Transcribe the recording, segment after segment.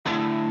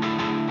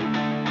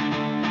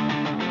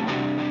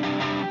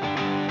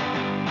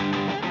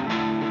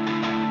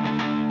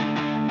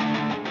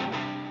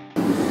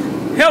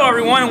Hello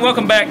everyone and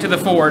welcome back to the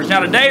Forge.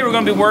 Now today we're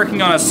going to be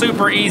working on a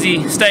super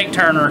easy steak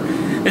turner.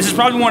 This is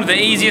probably one of the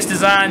easiest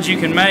designs you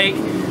can make.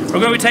 We're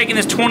going to be taking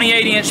this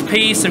 28-inch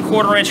piece of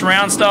 1/4 inch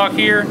round stock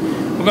here.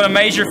 We're going to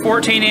measure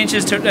 14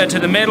 inches to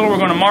the middle. We're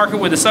going to mark it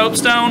with a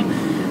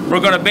soapstone.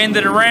 We're going to bend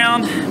it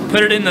around,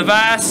 put it in the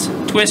vise,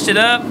 twist it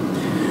up.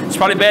 It's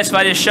probably best if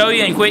I just show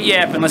you and quit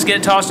yapping. Let's get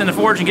it tossed in the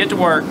forge and get to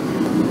work.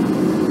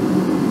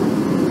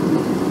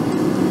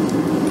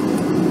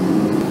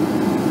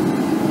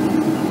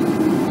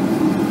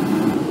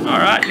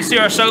 Alright, you see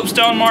our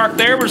soapstone mark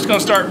there. We're just going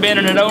to start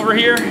bending it over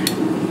here.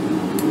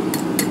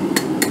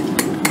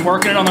 I'm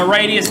working it on the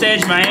radius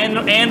edge of my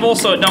anvil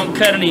so it don't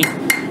cut any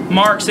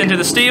marks into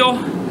the steel.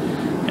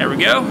 There we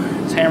go.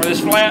 Let's hammer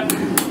this flat.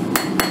 I'm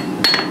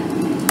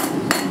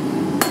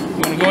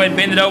going to go ahead and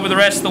bend it over the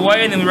rest of the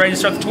way and then we're ready to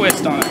start the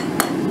twist on it.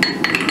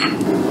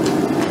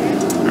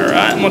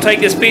 Alright, I'm going to take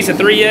this piece of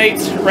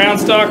 3/8 round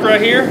stock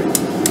right here.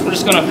 We're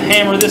just going to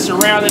hammer this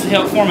around it to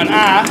help form an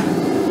eye.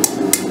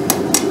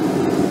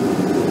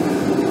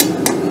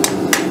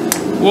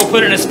 We'll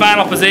put it in its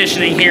final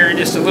positioning here in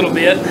just a little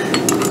bit.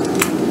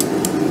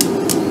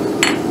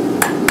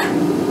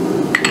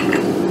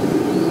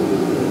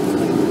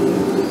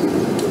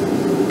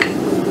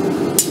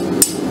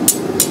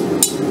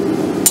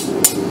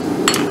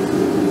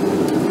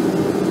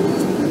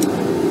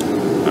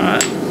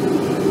 Alright.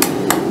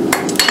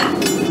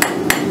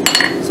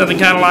 Something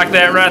kind of like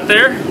that right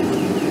there.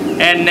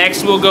 And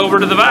next we'll go over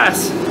to the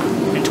vise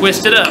and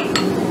twist it up.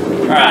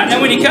 Alright,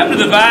 now when you come to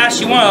the vise,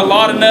 you want a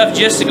lot enough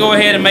just to go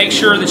ahead and make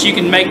sure that you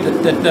can make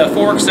the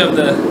forks of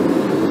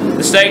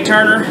the steak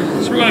turner.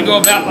 So we're going to go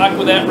about like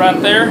with that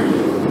right there.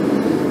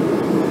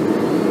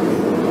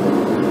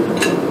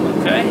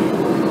 Okay.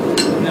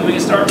 And then we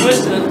can start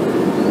twisting it.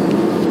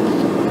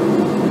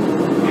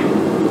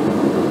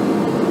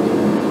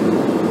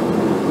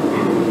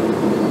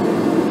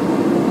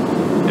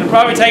 It'll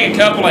probably take a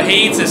couple of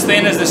heats as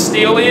thin as the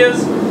steel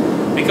is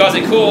because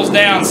it cools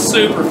down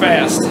super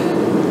fast.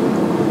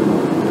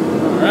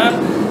 Alright,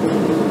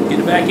 get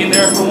it back in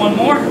there for one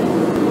more.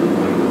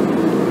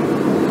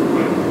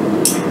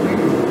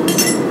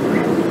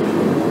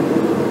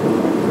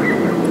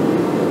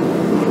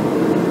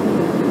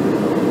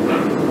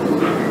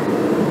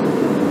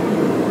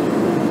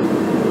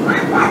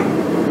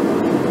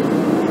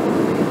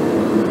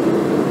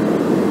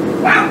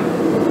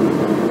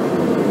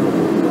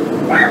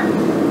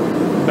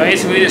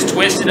 Basically just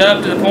twist it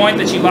up to the point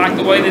that you like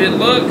the way that it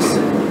looks.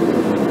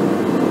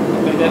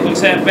 I think that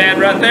looks half bad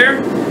right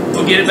there.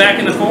 We'll get it back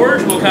in the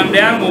forge, we'll come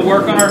down and we'll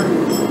work on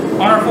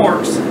our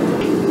forks.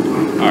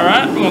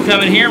 Alright, we're going to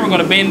come in here, we're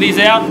going to bend these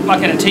out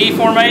like in a T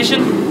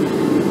formation.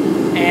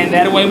 And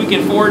that way we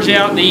can forge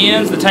out the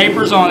ends, the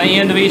tapers on the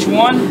end of each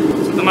one.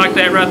 Something like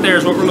that right there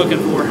is what we're looking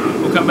for.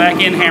 We'll come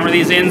back in, hammer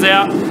these ends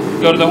out,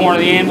 go to the horn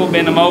of the anvil,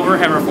 bend them over,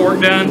 have our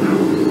fork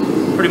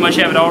done. Pretty much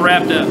have it all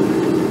wrapped up.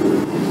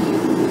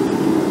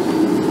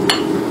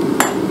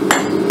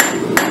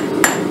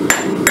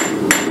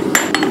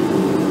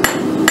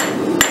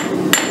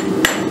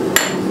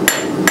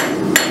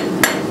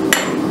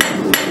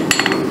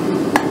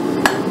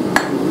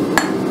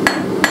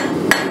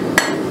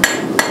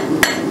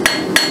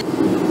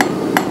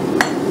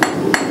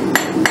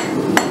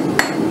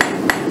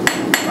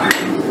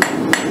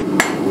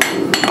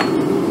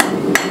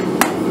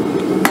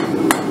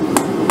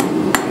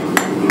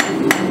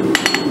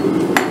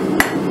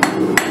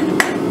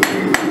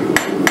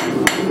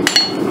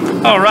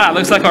 Alright,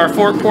 looks like our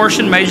fork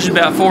portion measures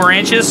about 4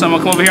 inches, so I'm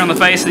going to come over here on the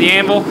face of the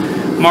anvil,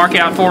 mark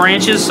out 4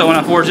 inches, so when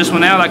I forge this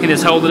one out I can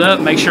just hold it up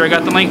and make sure I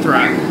got the length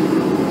right.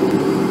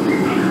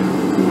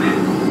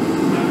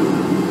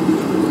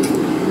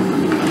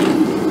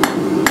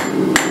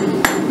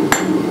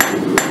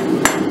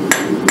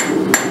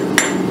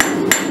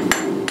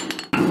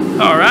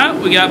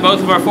 Alright, we got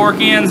both of our fork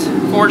ends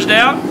forged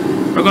out.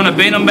 We're going to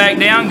bend them back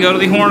down, go to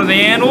the horn of the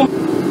anvil.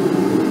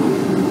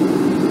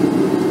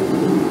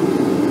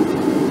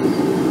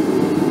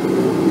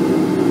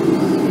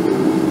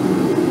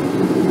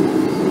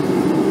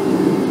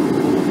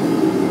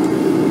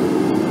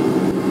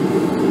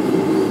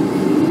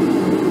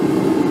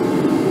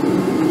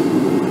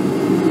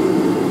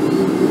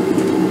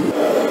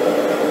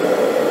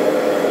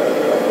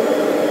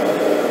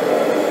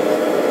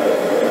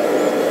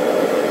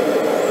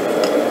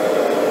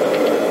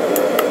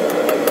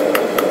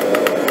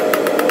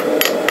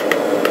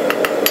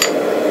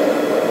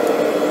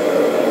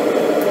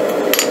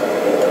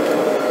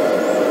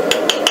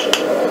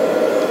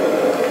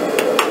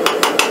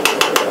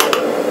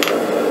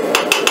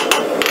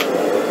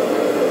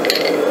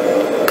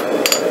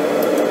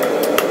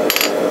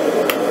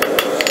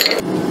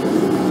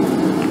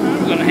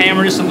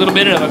 Hammer just a little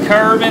bit of a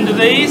curve into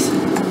these.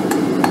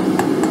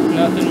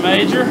 Nothing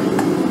major.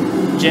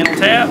 Gentle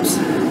taps.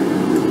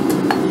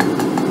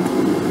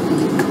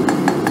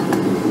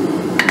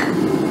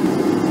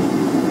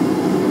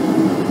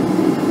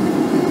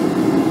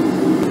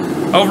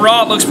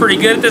 Overall, it looks pretty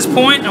good at this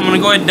point. I'm going to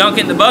go ahead and dunk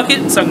it in the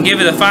bucket so I can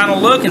give it a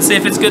final look and see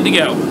if it's good to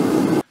go.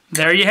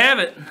 There you have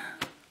it.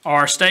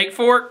 our steak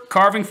fork,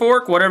 carving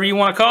fork, whatever you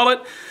want to call it.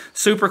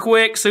 Super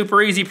quick,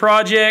 super easy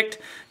project.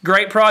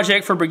 Great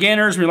project for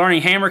beginners. We're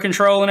learning hammer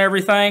control and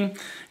everything.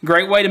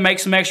 Great way to make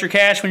some extra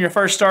cash when you're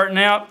first starting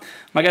out.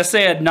 Like I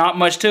said, not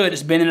much to it.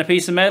 It's bending a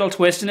piece of metal,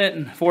 twisting it,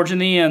 and forging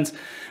the ends.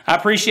 I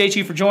appreciate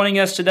you for joining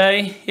us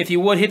today. If you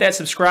would, hit that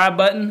subscribe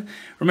button.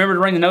 Remember to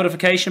ring the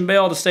notification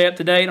bell to stay up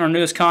to date on our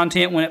newest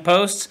content when it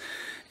posts.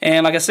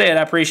 And like I said,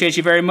 I appreciate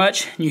you very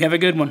much. You have a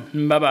good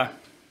one. Bye-bye.